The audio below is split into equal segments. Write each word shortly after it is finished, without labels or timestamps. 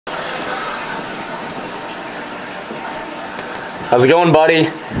How's it going, buddy?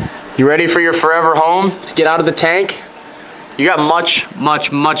 You ready for your forever home to get out of the tank? You got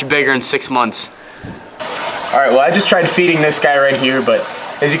much bigger in 6 months. All right, well, I just tried feeding this guy right here, but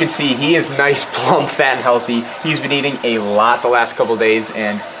as you can see, he is nice, plump, fat, and healthy. He's been eating a lot the last couple days,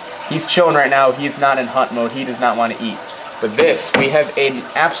 and he's chilling right now. He's not in hunt mode. He does not want to eat. But this, we have an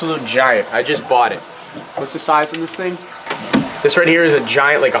absolute giant. I just bought it. What's the size of this thing? This right here is a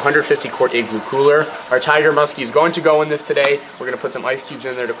giant, like 150 quart igloo cooler. Our Tiger Musky is going to go in this today. We're going to put some ice cubes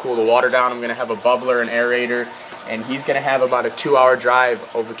in there to cool the water down. I'm going to have a bubbler, an aerator, and he's going to have about a 2-hour drive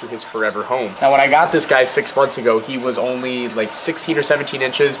over to his forever home. Now, when I got this guy 6 months ago, he was only like 16 or 17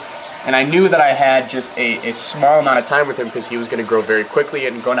 inches, and I knew that I had just a small amount of time with him because he was going to grow very quickly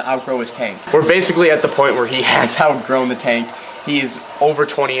and going to outgrow his tank. We're basically at the point where he has outgrown the tank. He is over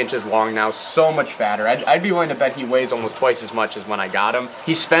 20 inches long now, so much fatter. I'd be willing to bet he weighs almost twice as much as when I got him.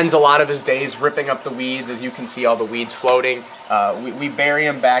 He spends a lot of his days ripping up the weeds. As you can see, all the weeds floating. We bury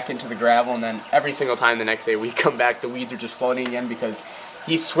him back into the gravel, and then every single time the next day we come back, the weeds are just floating again because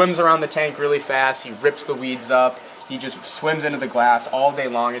he swims around the tank really fast. He rips the weeds up. He just swims into the glass all day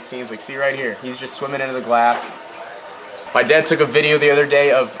long, it seems like. See right here, he's just swimming into the glass. My dad took a video the other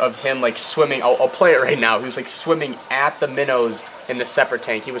day of him like swimming. I'll play it right now. He was like swimming at the minnows in the separate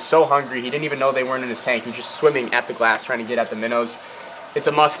tank. He was so hungry, he didn't even know they weren't in his tank. He was just swimming at the glass trying to get at the minnows. It's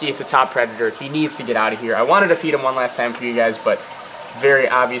a muskie, it's a top predator. He needs to get out of here. I wanted to feed him one last time for you guys, but very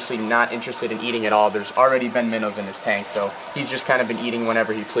obviously not interested in eating at all. There's already been minnows in his tank, so he's just kind of been eating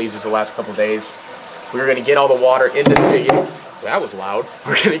whenever he pleases the last couple days. We're gonna get all the water into the igloo. That was loud.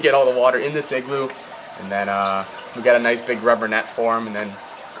 We're gonna get all the water in this igloo, and then we got a nice big rubber net for him, and then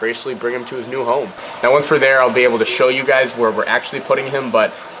gracefully bring him to his new home. Now once we're there, I'll be able to show you guys where we're actually putting him,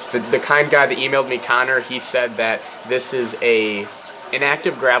 but the kind guy that emailed me, Connor, he said that this is a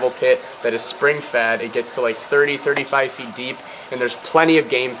inactive gravel pit that is spring fed. It gets to like 30-35 feet deep, and there's plenty of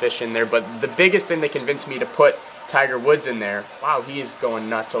game fish in there, but the biggest thing that convinced me to put Tiger Woods in there, wow, he is going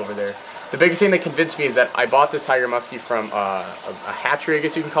nuts over there. The biggest thing that convinced me is that I bought this Tiger Musky from a hatchery, I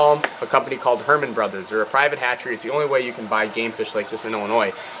guess you can call them, a company called Herman Brothers. They're a private hatchery. It's the only way you can buy game fish like this in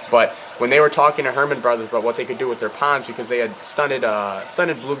Illinois. But when they were talking to Herman Brothers about what they could do with their ponds, because they had stunted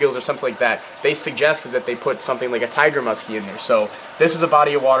bluegills or something like that, they suggested that they put something like a Tiger Musky in there. So this is a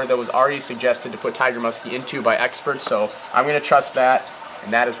body of water that was already suggested to put Tiger Musky into by experts, so I'm going to trust that,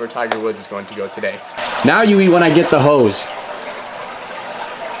 and that is where Tiger Woods is going to go today. Now you eat when I get the hose.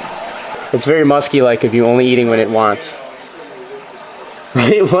 It's very musky-like if you're only eating when it wants.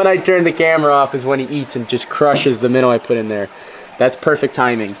 Right when I turn the camera off is when he eats and just crushes the minnow I put in there. That's perfect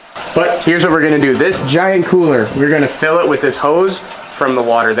timing. But here's what we're gonna do. This giant cooler, we're gonna fill it with this hose from the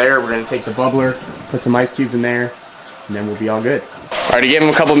water there. We're gonna take the bubbler, put some ice cubes in there, and then we'll be all good. All right, I gave him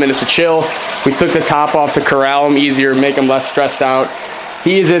a couple minutes to chill. We took the top off to corral him easier, make him less stressed out.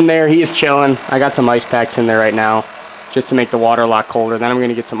 He is in there, he is chilling. I got some ice packs in there right now, just to make the water a lot colder. Then I'm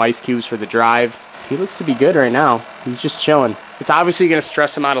gonna get some ice cubes for the drive. He looks to be good right now. He's just chilling. It's obviously gonna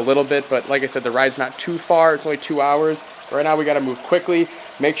stress him out a little bit, but like I said, the ride's not too far. It's only 2 hours. Right now we gotta move quickly,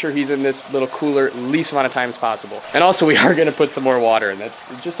 make sure he's in this little cooler least amount of time as possible. And also we are gonna put some more water in.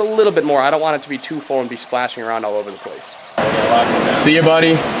 That's just a little bit more. I don't want it to be too full and be splashing around all over the place. See you,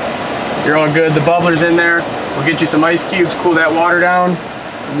 buddy. You're all good. The bubbler's in there. We'll get you some ice cubes, cool that water down,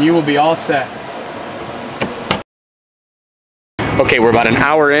 and you will be all set. Okay, we're about an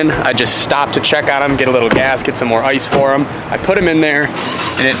hour in. I just stopped to check on him, get a little gas, get some more ice for him. I put him in there,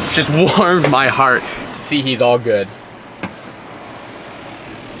 and it just warmed my heart to see he's all good.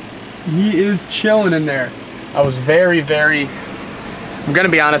 He is chilling in there. I was I'm gonna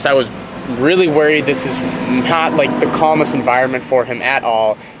be honest, I was really worried. This is not like the calmest environment for him at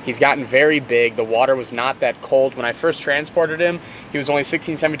all. He's gotten very big. The water was not that cold. When I first transported him, he was only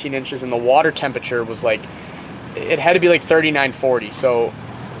 16-17 inches, and the water temperature was like, it had to be like 39-40. So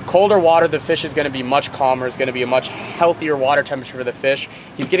colder water, the fish is going to be much calmer. It's going to be a much healthier water temperature for the fish.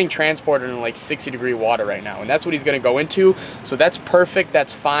 He's getting transported in like 60-degree water right now, and that's what he's going to go into. So that's perfect.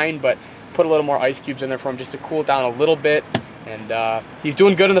 That's fine, but put a little more ice cubes in there for him just to cool down a little bit. And he's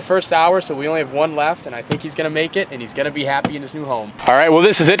doing good in the first hour, so we only have one left, and I think he's gonna make it, and he's gonna be happy in his new home. All right, well,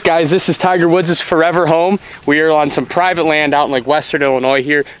 this is it, guys. This is Tiger Woods' forever home. We are on some private land out in like Western Illinois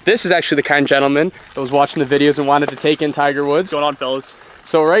here. This is actually the kind gentleman that was watching the videos and wanted to take in Tiger Woods. What's going on, fellas?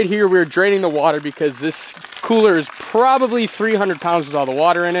 So right here, we're draining the water because this cooler is probably 300 pounds with all the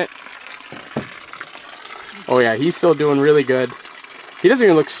water in it. Oh yeah, he's still doing really good. He doesn't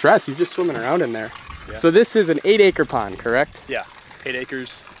even look stressed. He's just swimming around in there. Yeah. So this is an 8-acre pond, correct? Yeah, 8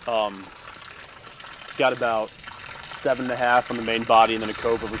 acres. It's got about 7.5 on the main body, and then a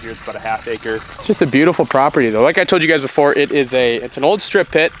cove over here. It's about a ½ acre. It's just a beautiful property though. Like I told you guys before, it's an old strip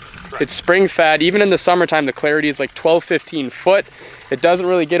pit. Right. It's spring fed. Even in the summertime, the clarity is like 12, 15 foot. It doesn't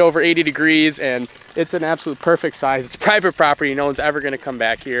really get over 80 degrees, and it's an absolute perfect size. It's private property. No one's ever going to come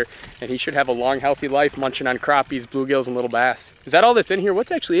back here, and he should have a long, healthy life munching on crappies, bluegills, and little bass. Is that all that's in here?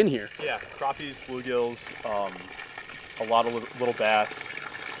 What's actually in here? Yeah, crappies, bluegills, a lot of little bass.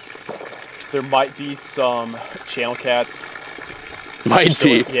 There might be some channel cats. Might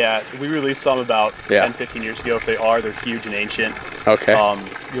be. Yeah, we released some about 10, 15 years ago. If they are, they're huge and ancient. Okay.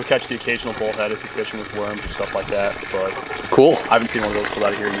 You'll catch the occasional bullhead if you're fishing with worms or stuff like that. But cool. I haven't seen one of those pulled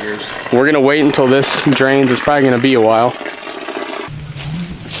out of here in years. We're gonna wait until this drains. It's probably gonna be a while.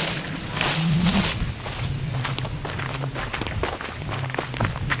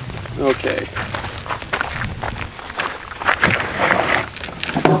 Okay.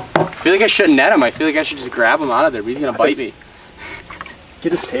 I feel like I shouldn't net him. I feel like I should just grab him out of there, but he's gonna bite me.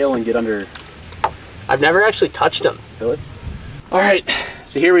 Get his tail and get under. I've never actually touched him. Really? All right,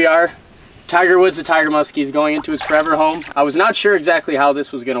 so here we are. Tiger Woods, the Tiger Musky, is going into his forever home. I was not sure exactly how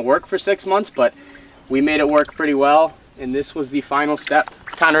this was gonna work for 6 months, but we made it work pretty well, and this was the final step.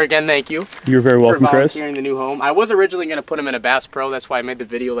 Connor, again, thank you. You're very welcome, Chris. For volunteering the new home. I was originally gonna put him in a Bass Pro, that's why I made the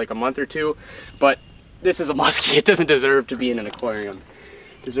video like a month or two, but this is a musky. It doesn't deserve to be in an aquarium.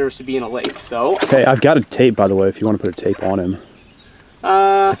 It deserves to be in a lake, so. Hey, I've got a tape, by the way, if you want to put a tape on him.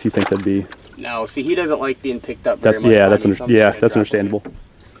 If you think that'd be. No, see, he doesn't like being picked up. That's very much that's understandable.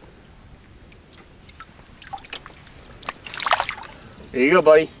 There you go,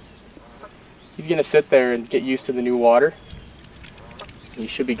 buddy. He's gonna sit there and get used to the new water. He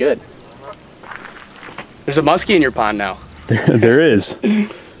should be good. There's a muskie in your pond now. There is.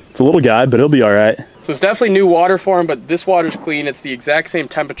 It's a little guy, but he'll be all right. So it's definitely new water for him, but this water's clean. It's the exact same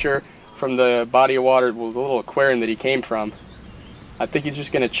temperature from the body of water, well, the little aquarium that he came from. I think he's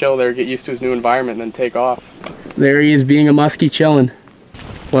just gonna chill there, get used to his new environment, and then take off. There he is, being a muskie, chilling.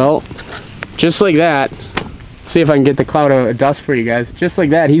 Well, just like that. See if I can get the cloud of dust for you guys. Just like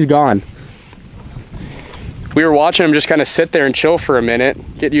that, he's gone. We were watching him just kind of sit there and chill for a minute,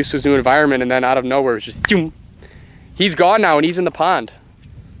 get used to his new environment, and then out of nowhere, it's just, zoom. He's gone now, and he's in the pond.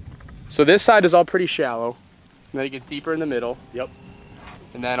 So this side is all pretty shallow, and then it gets deeper in the middle. Yep.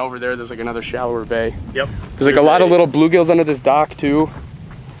 And then over there, there's like another shallower bay. Yep. There's like a lot of little bluegills under this dock too.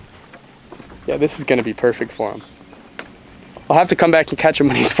 Yeah, this is gonna be perfect for him. I'll have to come back and catch him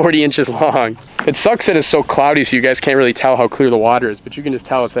when he's 40 inches long. It sucks that it's so cloudy so you guys can't really tell how clear the water is, but you can just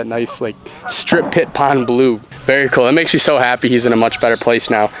tell it's that nice like strip pit pond blue. Very cool. It makes me so happy he's in a much better place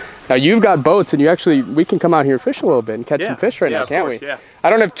now. Now you've got boats and we can come out here and fish a little bit and catch some fish right now, can't we? Yeah. I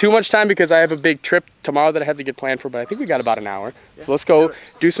don't have too much time because I have a big trip tomorrow that I have to get planned for, but I think we got about an hour. Yeah, so let's go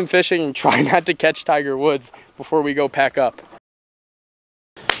do some fishing and try not to catch Tiger Woods before we go pack up.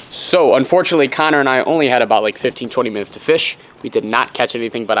 So unfortunately, Connor and I only had about like 15-20 minutes to fish. We did not catch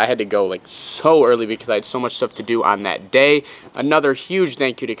anything, but I had to go like so early because I had so much stuff to do on that day. Another huge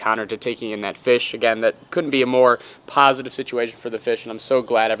thank you to Connor to taking in that fish. Again, that couldn't be a more positive situation for the fish, and I'm so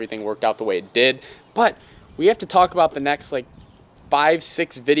glad everything worked out the way it did. But we have to talk about the next like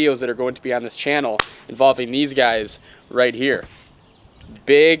 5-6 videos that are going to be on this channel involving these guys right here.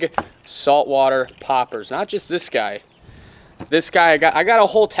 Big saltwater poppers, not just this guy. This guy, I got a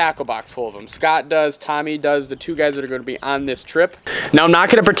whole tackle box full of them. Scott does, Tommy does, the 2 guys that are going to be on this trip. Now, I'm not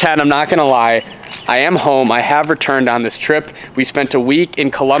going to pretend, I'm not going to lie. I am home. I have returned on this trip. We spent a week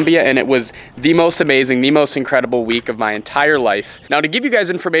in Colombia, and it was the most amazing, the most incredible week of my entire life. Now, to give you guys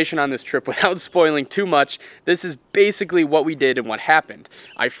information on this trip without spoiling too much, this is basically what we did and what happened.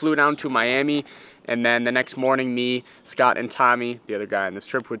 I flew down to Miami, and then the next morning, me, Scott, and Tommy, the other guy on this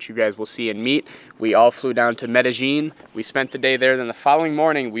trip, which you guys will see and meet, we all flew down to Medellin. We spent the day there. Then the following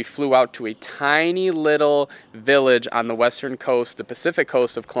morning, we flew out to a tiny little village on the western coast, the Pacific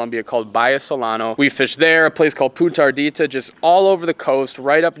coast of Colombia, called Bahia Solano. We fished there, a place called Punta Ardita, just all over the coast,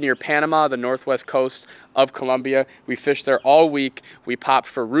 right up near Panama, the northwest coast of Colombia. We fished there all week. We popped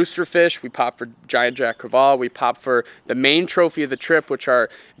for rooster fish, we popped for giant jack crevalle, we popped for the main trophy of the trip, which are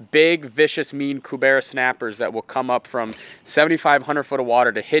big, vicious, mean Cubera snappers that will come up from 7,500 foot of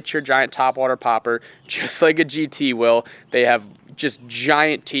water to hit your giant topwater popper, just like a GT will. They have just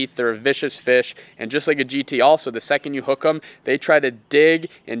giant teeth. They're a vicious fish, and just like a GT also, the second you hook them, they try to dig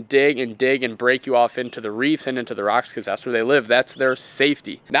and dig and dig and break you off into the reefs and into the rocks, because that's where they live. That's their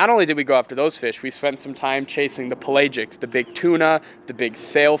safety. Not only did we go after those fish, we spent some time chasing the pelagics, the big tuna, the big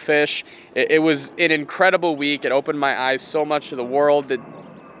sailfish. It was an incredible week. It opened my eyes so much to the world that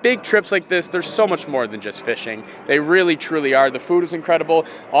big trips like this, there's so much more than just fishing. They really, truly are. The food was incredible.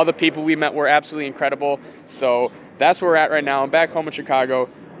 All the people we met were absolutely incredible. So that's where we're at right now. I'm back home in Chicago,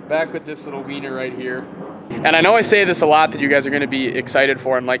 back with this little wiener right here. And I know I say this a lot that you guys are going to be excited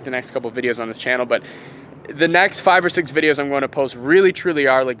for and like the next couple videos on this channel, but the next 5 or 6 videos I'm going to post really truly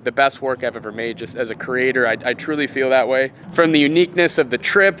are like the best work I've ever made just as a creator. I truly feel that way. From the uniqueness of the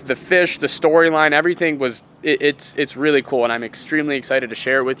trip, the fish, the storyline, everything was, it's really cool, and I'm extremely excited to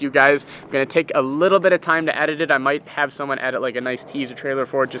share it with you guys. I'm going to take a little bit of time to edit it. I might have someone edit like a nice teaser trailer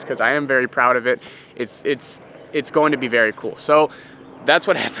for it just because I am very proud of it. It's going to be very cool. So that's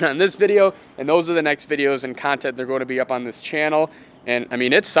what happened on this video, and those are the next videos and content they're going to be up on this channel. And I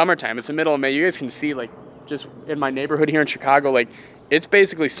mean, it's summertime. It's the middle of May. You guys can see, like, just in my neighborhood here in Chicago, like, it's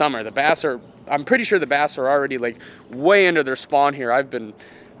basically summer. The bass are, I'm pretty sure the bass are already like way into their spawn here. I've been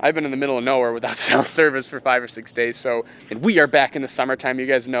in the middle of nowhere without cell service for 5 or 6 days. So, and we are back in the summertime. You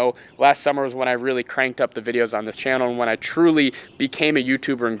guys know last summer was when I really cranked up the videos on this channel and when I truly became a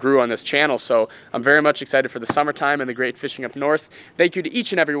YouTuber and grew on this channel. So I'm very much excited for the summertime and the great fishing up north. Thank you to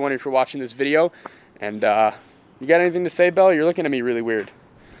each and every one of you for watching this video. And you got anything to say, Bella? You're looking at me really weird.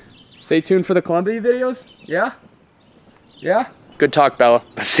 Stay tuned for the Columbia videos. Yeah? Yeah? Good talk, Bella.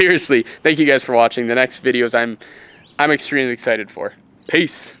 But seriously, thank you guys for watching. The next videos I'm extremely excited for.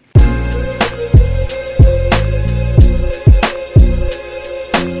 Peace.